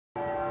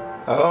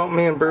Oh,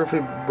 me and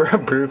Brophy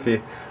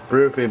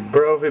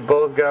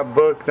both got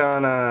booked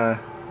on a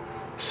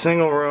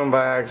single room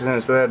by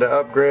accident, so they had to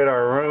upgrade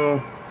our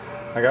room.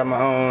 I got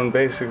my own,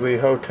 basically,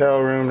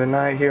 hotel room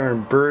tonight here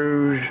in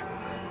Bruges.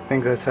 I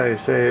think that's how you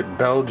say it,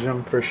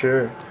 Belgium for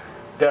sure.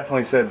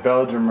 Definitely said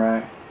Belgium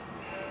right.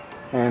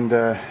 And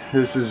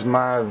this is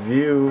my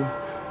view.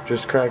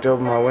 Just cracked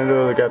open my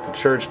window, they got the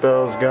church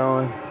bells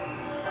going.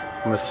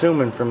 I'm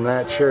assuming from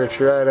that church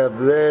right up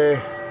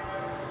there,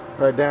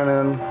 right down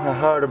in the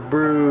heart of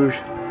Bruges,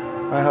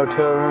 my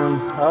hotel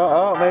room.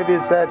 Oh, maybe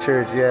it's that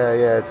church.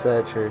 Yeah, it's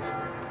that church.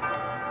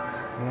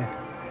 Yeah.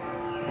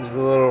 There's a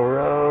little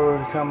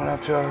road coming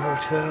up to our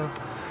hotel.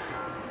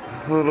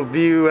 A little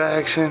view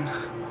action.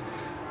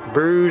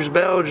 Bruges,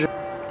 Belgium.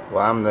 Well,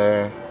 I'm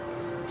there,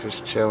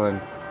 just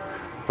chilling.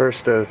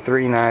 First of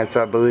 3 nights,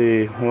 I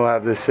believe. We'll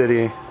have the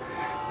city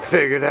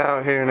figured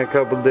out here in a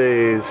couple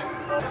days.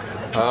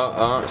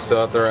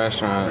 Still at the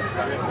restaurant.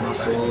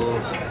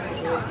 Mussels.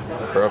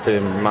 Brophy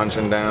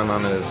munching down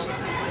on his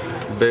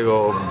big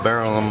old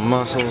barrel of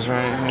mussels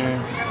right here.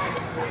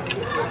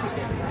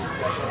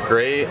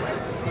 Great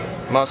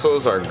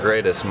mussels or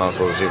greatest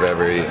mussels you've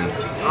ever eaten?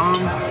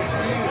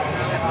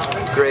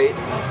 Great.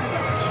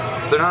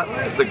 They're not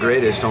the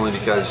greatest only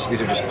because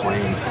these are just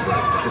plain,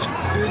 but it's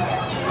good.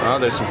 Oh,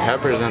 there's some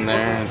peppers in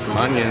there and some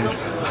onions.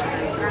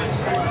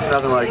 It's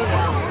nothing like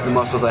the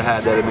mussels I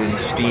had that have been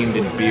steamed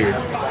in beer.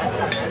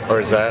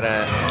 Where's that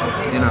at?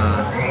 In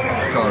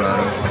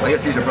Colorado. I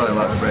guess these are probably a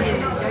lot fresher.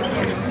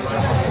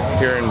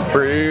 Here in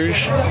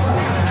Bruges.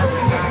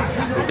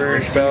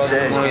 Bruges,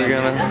 Belgium.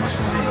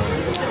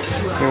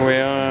 Here we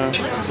are.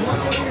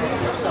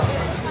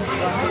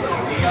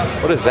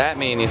 What does that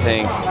mean, you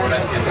think?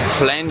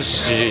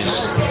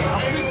 Flenches.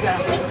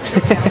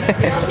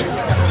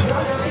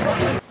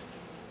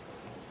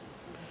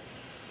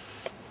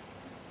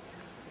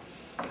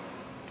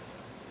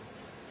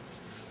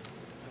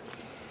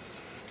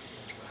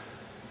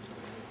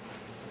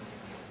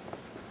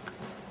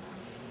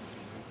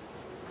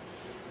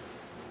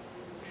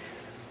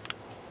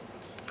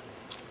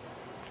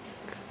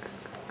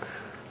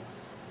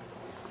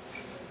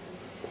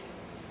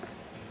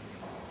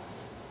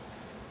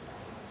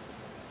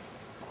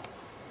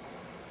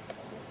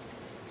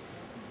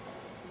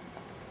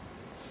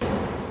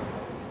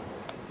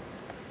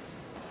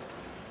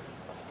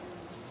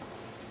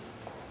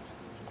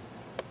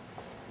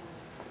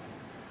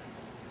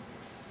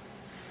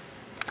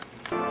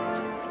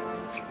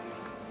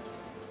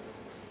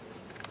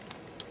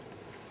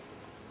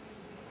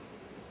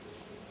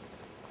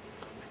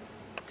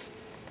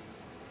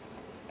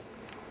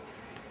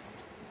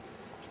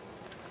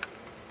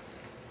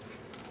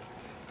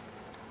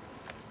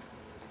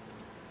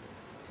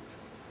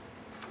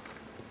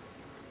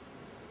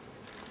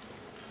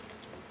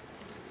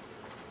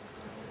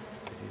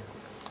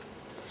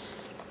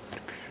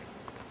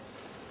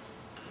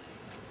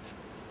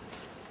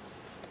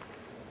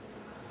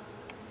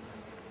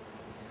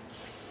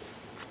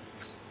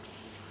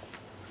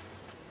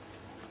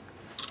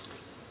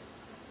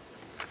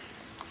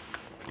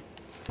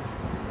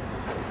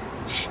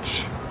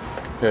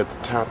 Here at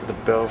the top of the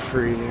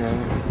belfry here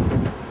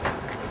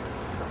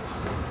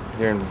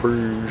in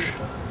Bruges.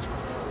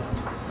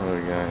 What do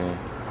we got here?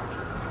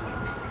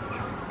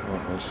 Oh,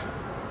 there's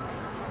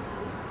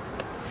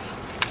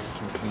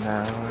some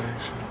canal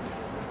action.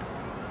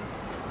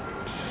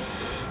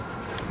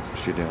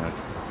 What's she doing?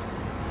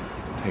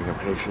 Take a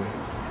picture.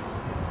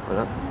 What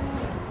up?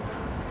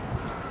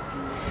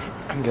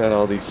 Got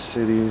all these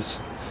cities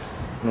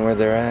and where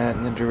they're at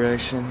in the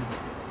direction.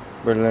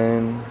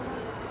 Berlin.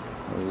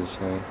 What does it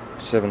say?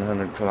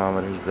 700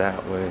 kilometers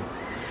that way.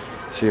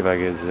 See if I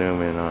can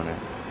zoom in on it.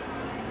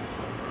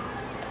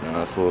 No,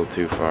 that's a little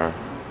too far.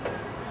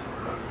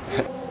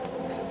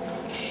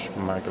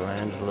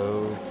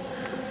 Michelangelo.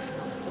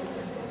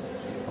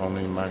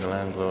 Only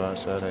Michelangelo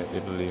outside of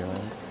Italy,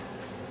 right?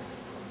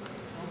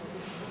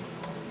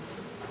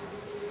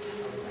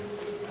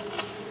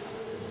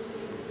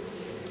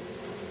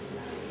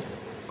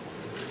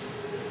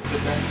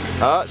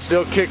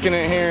 Still kicking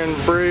it here in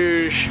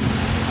Bruges.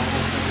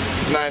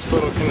 It's a nice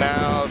little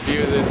canal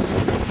view of this.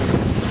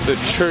 The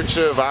Church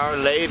of Our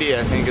Lady,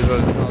 I think is what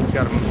it's called. It's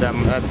got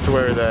that's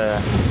where the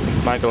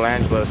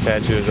Michelangelo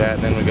statue is at.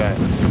 And then we got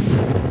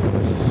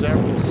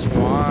several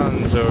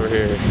swans over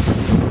here.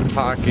 We're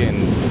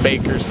talking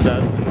baker's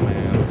dozen,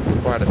 man. It's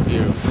quite a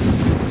few.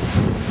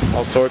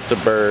 All sorts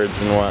of birds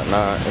and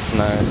whatnot. It's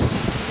nice.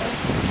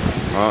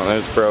 Oh,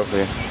 there's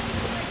Brophy.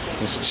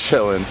 Just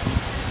chilling.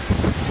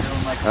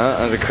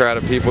 There's a crowd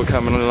of people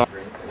coming along.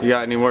 You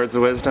got any words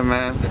of wisdom,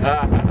 man? It's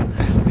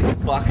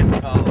fucking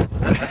cold.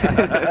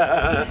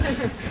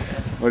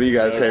 What do you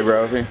guys say,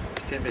 Brophy?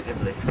 It's timbly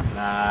dimbly.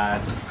 Nah,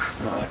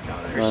 it's not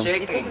cold. You're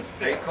shaking.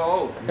 Very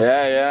cold.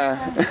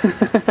 Yeah.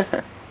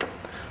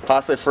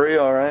 Pasta free,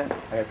 alright?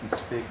 I got some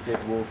thick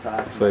wool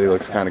socks. This lady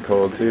looks kind of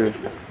cold too.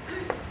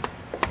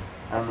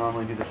 I don't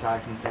normally do the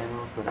socks and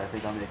sandals, but I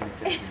think I'll make an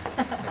exception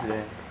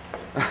today.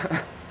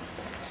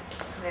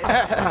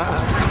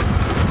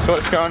 So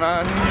what's going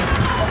on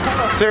here?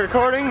 Is it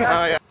recording?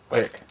 Oh yeah.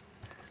 Wait. Is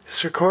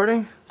this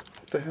recording?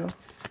 What the hell?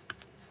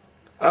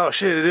 Oh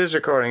shit, it is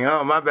recording.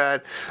 Oh, my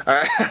bad.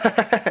 Alright.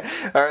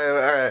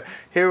 Alright.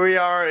 Here we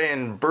are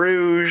in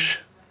Bruges,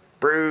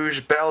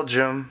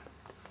 Belgium.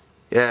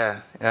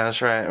 Yeah,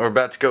 that's right. We're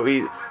about to go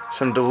eat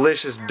some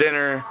delicious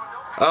dinner.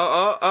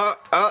 Oh,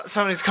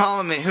 somebody's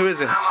calling me. Who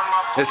is it?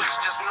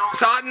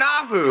 It's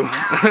Adnafu.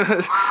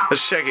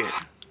 Let's check it.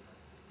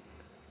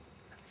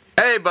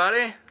 Hey,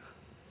 buddy.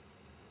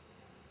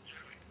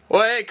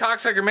 Well, hey,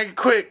 cocksucker, make it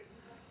quick.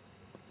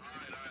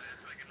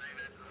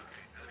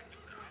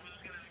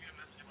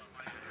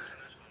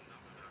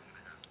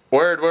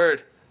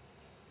 Word.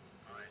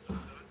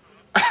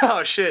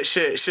 Oh, shit.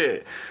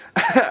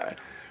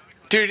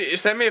 Dude,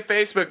 send me a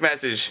Facebook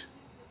message.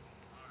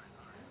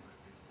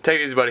 Take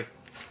it easy, buddy.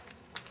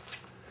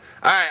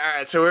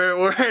 Alright, so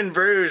we're in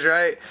Bruges,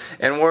 right?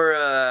 And we're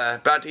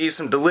about to eat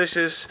some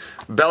delicious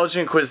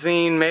Belgian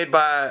cuisine made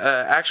by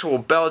actual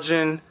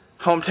Belgian,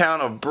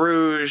 hometown of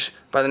Bruges,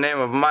 by the name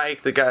of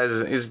Mike. The guy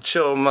is a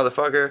chill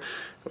motherfucker.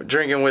 We're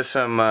drinking with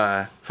some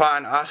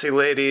fine Aussie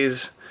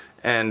ladies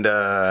and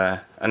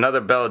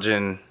another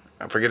Belgian.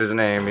 I forget his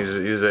name.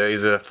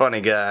 He's a funny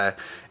guy,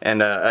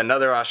 and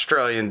another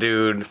Australian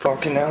dude.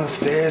 Walking down the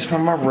stairs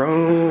from my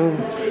room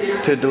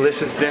to a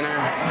delicious dinner.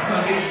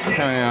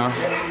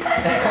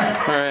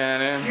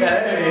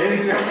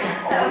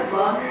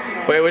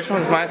 Wait, which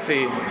one's my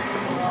seat?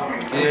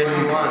 Anyone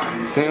you want.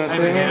 You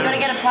gotta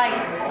get a plate.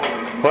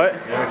 What?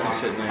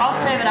 I'll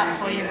serve it up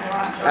for you.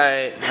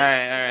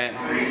 Alright.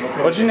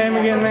 What's your name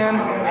again, man?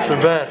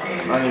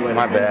 Sebastian.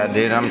 My bad,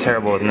 dude. I'm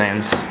terrible with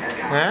names.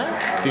 Huh?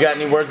 You got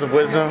any words of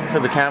wisdom for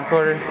the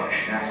camcorder?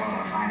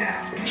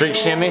 Drink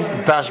shimmy?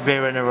 Best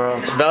beer in the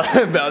world.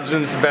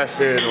 Belgium's the best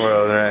beer in the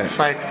world, right? It's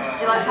like, Do you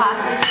like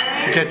pasta, you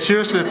Jeremy? can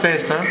choose to the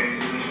taste, huh?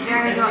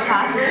 Jeremy, do you want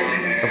pasta?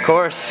 Of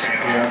course.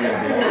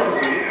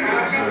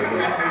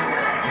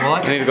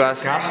 What? I need a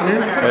glass. Gasoline?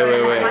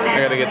 Wait. I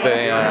gotta get the.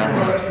 There you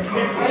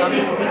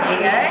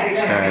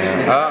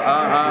go.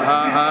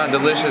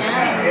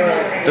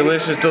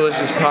 Delicious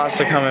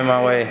pasta coming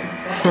my way.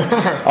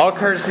 All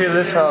courtesy of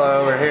this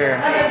fellow over here,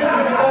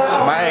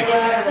 Mike.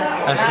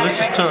 That's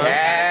delicious too, huh?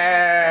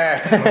 Yeah.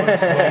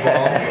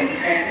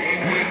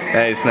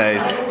 Nice. No,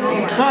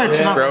 it's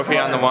not. Brophy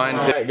on the wine.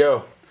 Alright,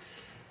 go.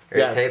 Are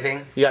you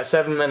taping? You got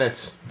 7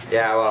 minutes.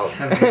 Yeah, well.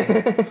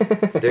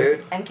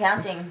 Dude. And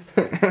counting.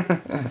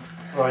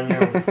 On you.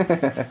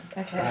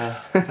 Okay.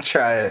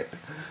 Try it.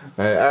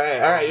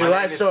 Alright, your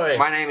life story.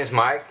 My name is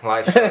Mike.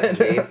 Life story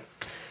indeed.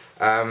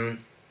 I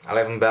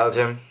live in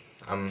Belgium.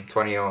 I'm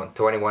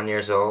 21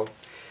 years old.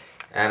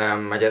 And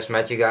I just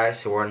met you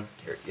guys. You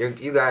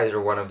guys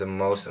are one of the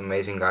most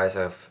amazing guys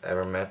I've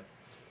ever met.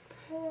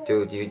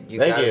 Dude, you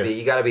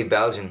gotta be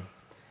Belgian.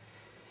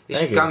 You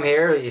should come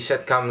here. You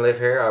should come live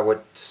here. I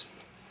would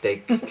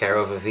take care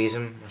of a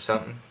visa or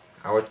something.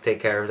 I would take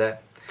care of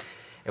that.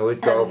 And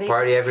we'd go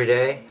party every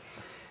day.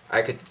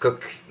 I could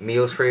cook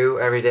meals for you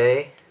every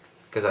day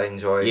because I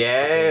enjoy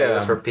cooking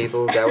meals for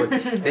people.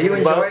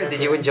 Did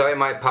you enjoy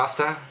my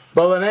pasta?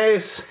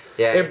 Bolognese.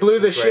 Yeah, it blew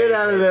the it's shit great,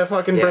 out of the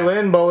fucking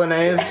Berlin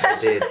Bolognese.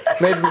 It did.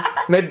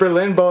 made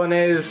Berlin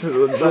Bolognese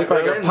look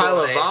like a pile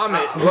of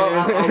vomit.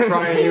 I'll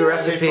try a new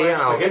recipe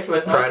and I'll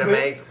try to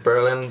make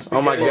Berlin.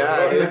 Oh my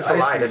god. It's a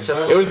lie. It's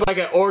just. It was like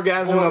an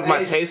orgasm of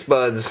my taste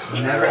buds.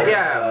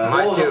 Yeah,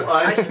 mine too.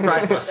 I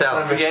surprised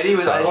myself.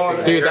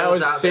 So, dude, that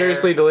was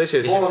seriously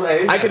delicious.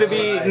 I could have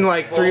eaten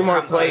like 3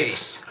 more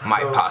plates. Taste my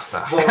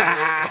pasta.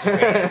 Yeah,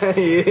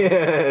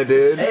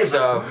 dude.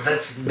 So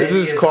this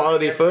is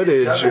quality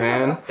footage,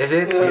 man. Is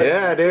it?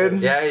 Yeah, dude.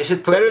 Yeah, you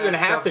should put better that than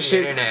half stuff the on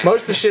shit. internet.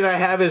 Most of the shit I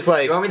have is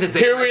like, You want me to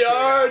take here my we shit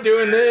are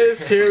doing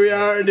this, here we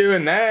are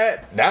doing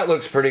that. That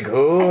looks pretty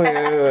cool.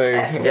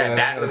 Yeah,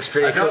 that looks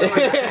pretty cool.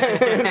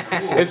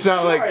 It's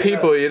not like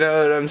people, you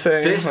know what I'm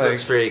saying? This like,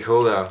 looks pretty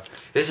cool though.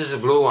 This is a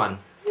blue one.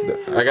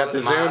 I got the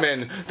zoom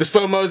in, the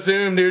slow-mo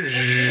zoom, dude.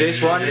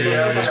 This one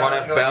is one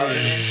of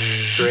Belgium's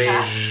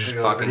greatest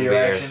fucking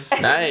beers.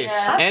 Nice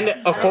and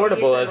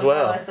affordable as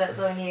well.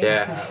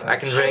 Yeah, I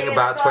can drink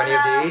about 20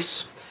 of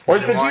these.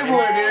 Where's the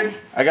jubiler, dude?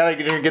 I gotta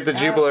get the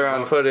jubiler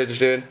on footage,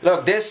 dude.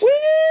 Look, this.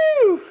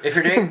 Woo! If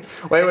you're drink.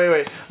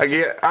 Wait. I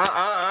get.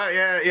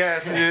 Yeah.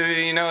 So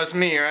you know it's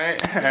me,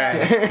 right? Alright.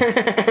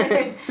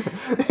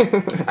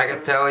 I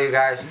can tell you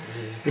guys,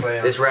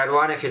 this red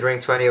one, if you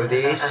drink 20 of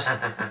these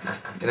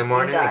in the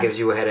morning, it gives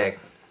you a headache.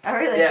 Oh,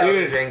 really? Yeah, Dude,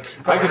 if you drink.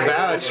 I can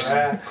vouch.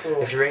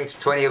 If you drink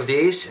 20 of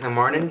these in the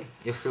morning,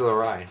 you feel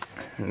alright.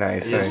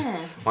 Nice. You just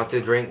want to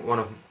drink one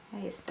of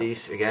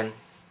these again.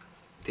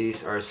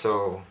 These are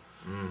so.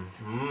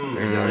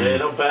 Yeah,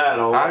 not bad.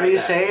 How do you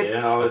say it?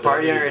 A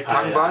party on your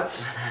tongue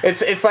butts?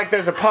 It's like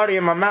there's a party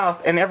in my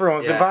mouth and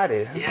everyone's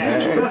invited. Yeah.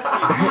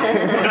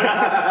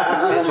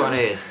 This one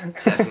is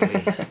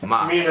definitely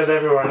mas. Me and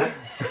everyone,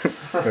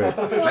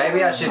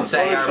 Maybe I should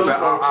say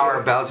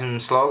our Belgian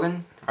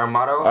slogan, our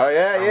motto. Oh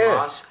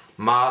yeah.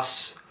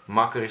 Maas,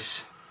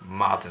 makkers,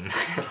 maten.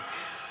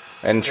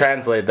 And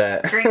translate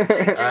that. Drink to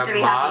be happy.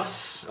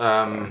 Maas,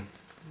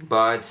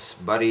 buds,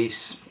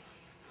 buddies.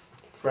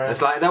 Friends.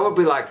 It's like that would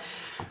be like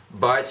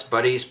Bud's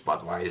Buddies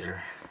Budweiser.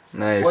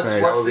 Nice, What's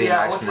nice. That would be a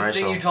nice what's the thing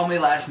commercial. you told me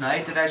last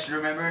night that I should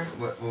remember?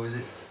 What was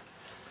it?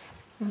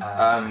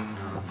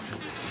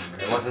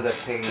 Was it a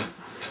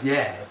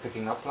Yeah.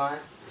 picking up line?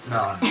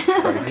 No.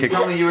 You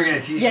told me you were gonna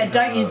teach me. Yeah, some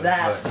don't of use those,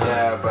 that. but-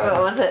 Yeah, but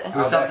What was it? It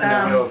was something I'll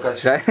that definitely was. will,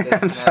 'cause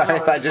I'm it's, sorry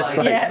if I just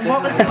like. Yeah,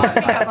 what was the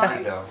pickup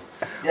line?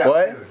 Yeah,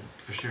 What? dude,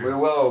 for sure. We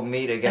will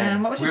meet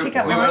again. What was your We-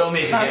 pickup we line will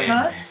meet last again.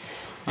 night?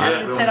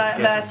 Yeah.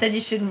 That I said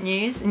you shouldn't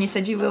use, and you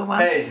said you will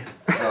once. Hey.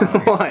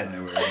 What?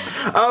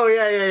 Oh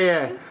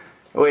yeah.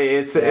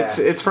 Wait,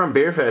 it's from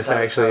Beer Fest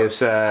actually.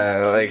 It's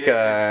like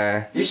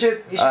You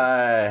should.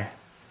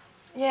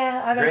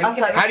 Yeah, I don't Drink.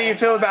 think how do you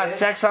feel about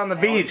sex on the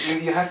beach?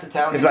 You have to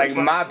tell me. It's like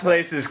my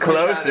place is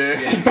closer.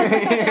 You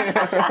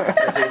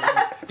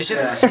should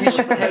take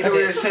That's what we were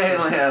this. saying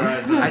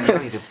last night. I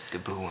tell you the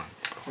blue one.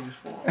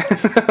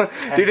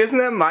 Dude, isn't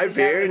that my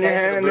beer in your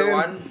Taste the hand? blue dude?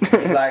 one.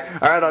 It's like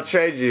Alright, I'll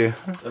trade you.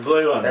 The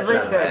blue one. that's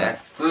Blue's not good. bad.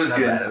 Blue's Not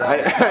good. bad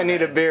at all. I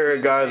need a beer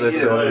regardless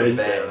Either way, of it's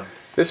it. bad.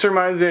 This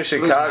reminds me of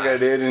Chicago, nice.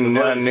 dude, and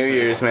Blue's on New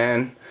Year's, nice.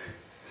 man.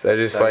 So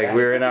just like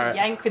we were in our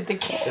yank with the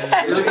kid.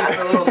 You're looking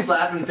for a little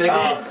slap and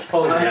pickle?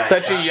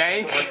 such a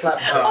yank.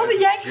 All the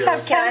Yanks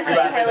have Can I say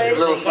hello to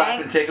Little the slap and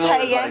Yanks? tickle.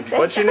 Hi, It's Yanks.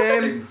 What's your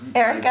name?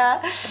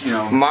 Erica. You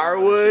know,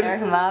 Marwood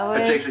Erica it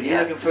Marwood. takes it. You're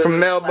looking for a from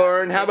little slap.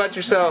 Melbourne. How about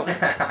yourself?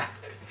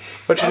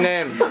 What's your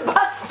name?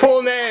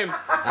 Full name.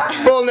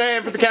 Full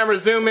name for the camera.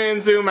 Zoom in,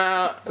 zoom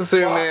out,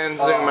 zoom in,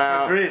 zoom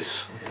out.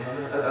 Chris.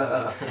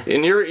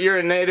 And you're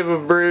a native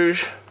of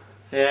Bruges.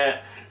 Yeah.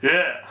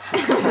 Yeah.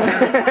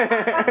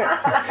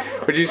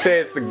 Would you say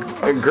it's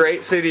a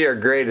great city or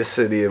greatest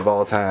city of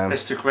all time?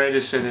 It's the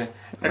greatest city.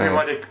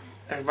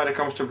 Everybody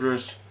comes to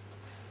Bruges.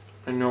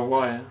 I know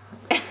why.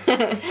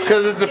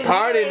 Because it's a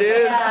party,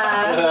 dude.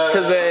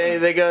 Because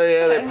they go,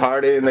 yeah, they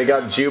party and they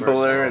got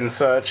Jupiler and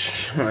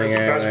such. Like,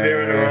 Best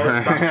beer in the world.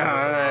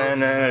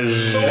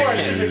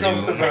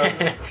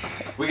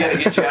 We gotta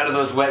get you out of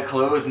those wet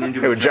clothes and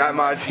into It would Dry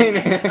Martini.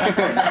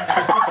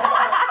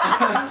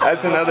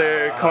 That's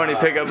another corny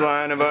pickup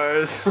line of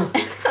ours.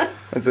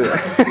 That's it.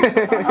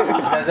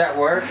 Does that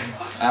work?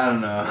 I don't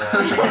know.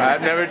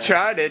 I've never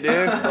tried it,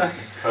 dude.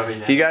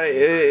 You gotta.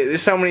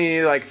 There's so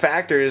many like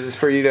factors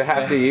for you to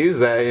have to use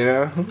that, you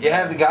know. You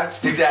have the guts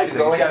to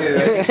go into a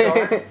music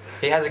store.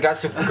 He has the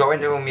guts to go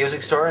into a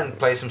music store and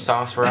play some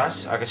songs for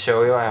us. I can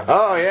show you. I have.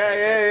 Oh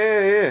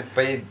yeah.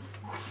 But he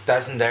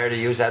doesn't dare to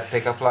use that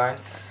pickup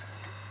lines.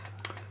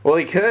 Well,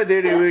 he could,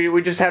 dude.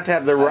 We just have to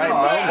have the right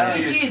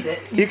moment. Use it.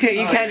 You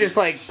can't just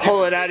like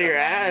pull it out of your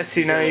ass,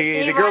 you know.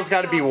 The girl's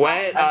got to be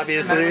wet,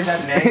 obviously. Remember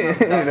that name of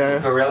that You know.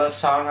 gorilla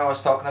song I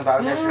was talking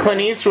about yesterday?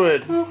 Clint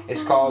Eastwood.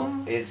 It's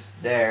called "It's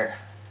There."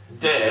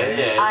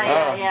 There, Ah,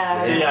 yeah.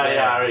 yeah. Yeah, It's right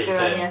good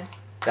on there. you.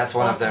 That's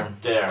one of them.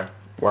 There.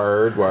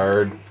 Word.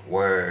 Word.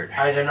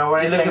 I don't know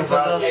what You looking for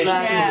a little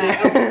slap and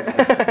tickle?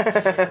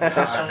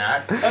 I'm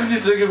not. I'm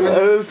just looking for.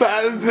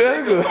 That'd be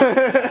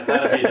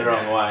the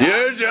wrong way.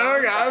 You're a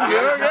joke. I'm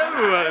joke.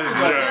 Everybody's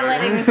We're joke.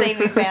 letting him say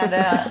we found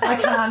out. I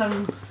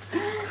can't.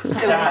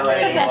 Can't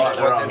let him walk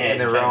the Was wrong it in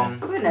the game. wrong?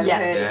 We've never Yeah.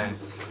 heard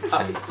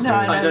Yeah. No,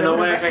 I I don't know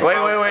know. where I can Wait,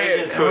 find wait.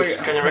 Asian food.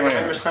 Can you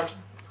recommend me something?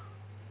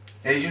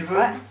 Asian food?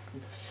 What?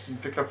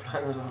 Pick up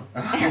lines as well.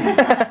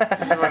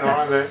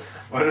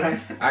 What did I?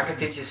 I can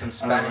teach you some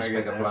Spanish my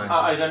pickup God. lines.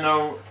 I don't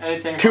know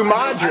anything. To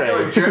about-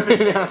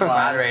 madre.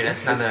 Madre,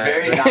 that's not It's a.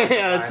 very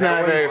Yeah, it's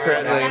not very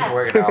friendly. That doesn't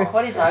work at all.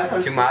 What is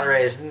that? To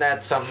madre, isn't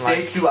that something like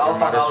States to your alpha,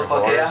 mother's alpha,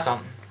 reward yeah. or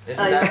something?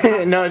 Isn't Oh,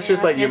 that No, it's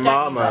just like your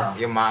mama.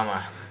 your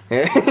mama?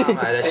 Yeah,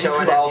 They show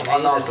it on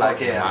TV. That's like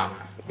your Yeah. mama.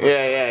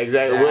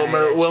 exactly. Yeah,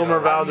 Wilmer sure.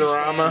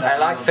 Valderrama. I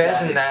like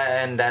Fizz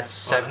and that's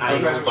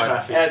 70s,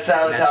 but That's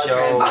how it's that how it show.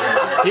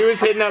 translates. He was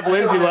hitting up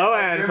Lindsay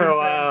Lohan for a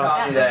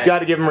while. Got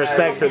to give him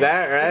respect for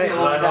that, right?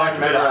 Long time to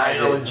memorize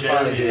Idol it. in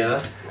Germany,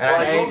 And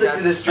Well, I told it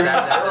to this drunk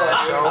girl.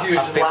 that show. She was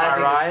just Pick My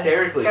laughing Ride.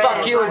 hysterically.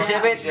 Fuck you,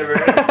 Exhibit.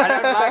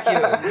 I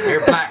don't like you.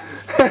 You're black.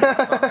 Fuck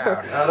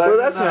out. Well,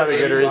 that's not a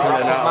good reason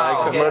to not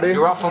like somebody.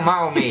 You're off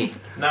of me.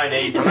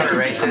 980. I'm not a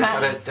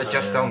racist. I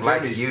just don't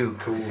like you.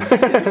 Cool.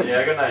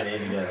 Yeah, I got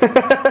 980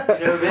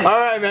 together. All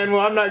right, man.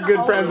 Well, I'm not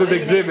good friends with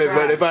Exhibit,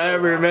 but if I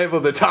ever am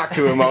able to talk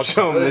to him, I'll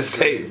show him this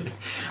tape.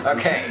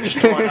 Okay.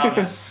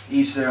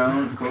 Each their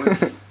own, of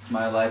course. It's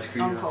my life's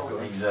credo.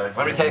 Exactly.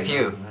 Let me tape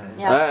you.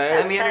 Yeah, Alright.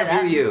 Let me say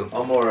interview that. you.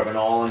 I'm more of an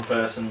all-in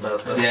person,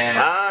 but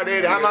Yeah. Oh,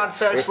 dude, I'm on You're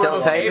such still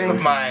little tape taping?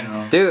 of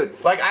mine. Dude,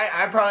 Like,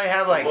 I probably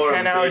have like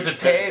 10 hours of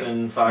tape.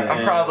 I'm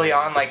probably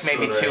on like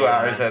maybe 2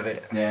 hours of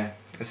it. Yeah.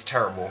 It's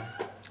terrible.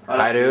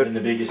 Hi, dude.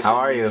 How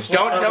are you?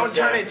 Don't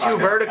turn it too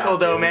vertical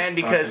though, man,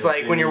 because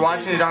like when you're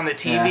watching it on the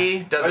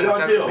TV, doesn't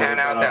pan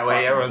out that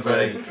way. Everyone's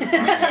like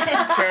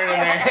turning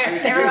their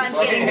head. Everyone's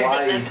getting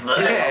sick.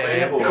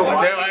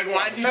 They're like,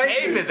 why'd you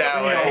tape it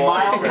that way?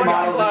 Miles and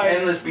miles of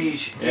endless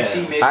beach. You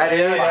see maybe Hi,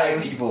 dude.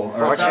 5 people.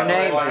 What's your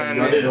name? I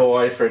did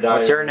Hawaii for a dive.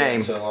 What's your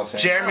name?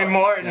 Jeremy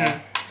Morton,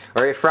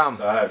 Where are you from?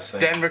 So I have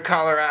seen. Denver,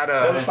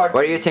 Colorado.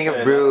 What do you think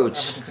of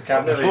Bruges? It's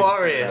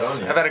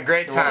glorious. I've had a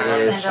great time.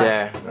 Yes,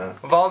 yeah.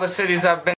 Of all the cities I've been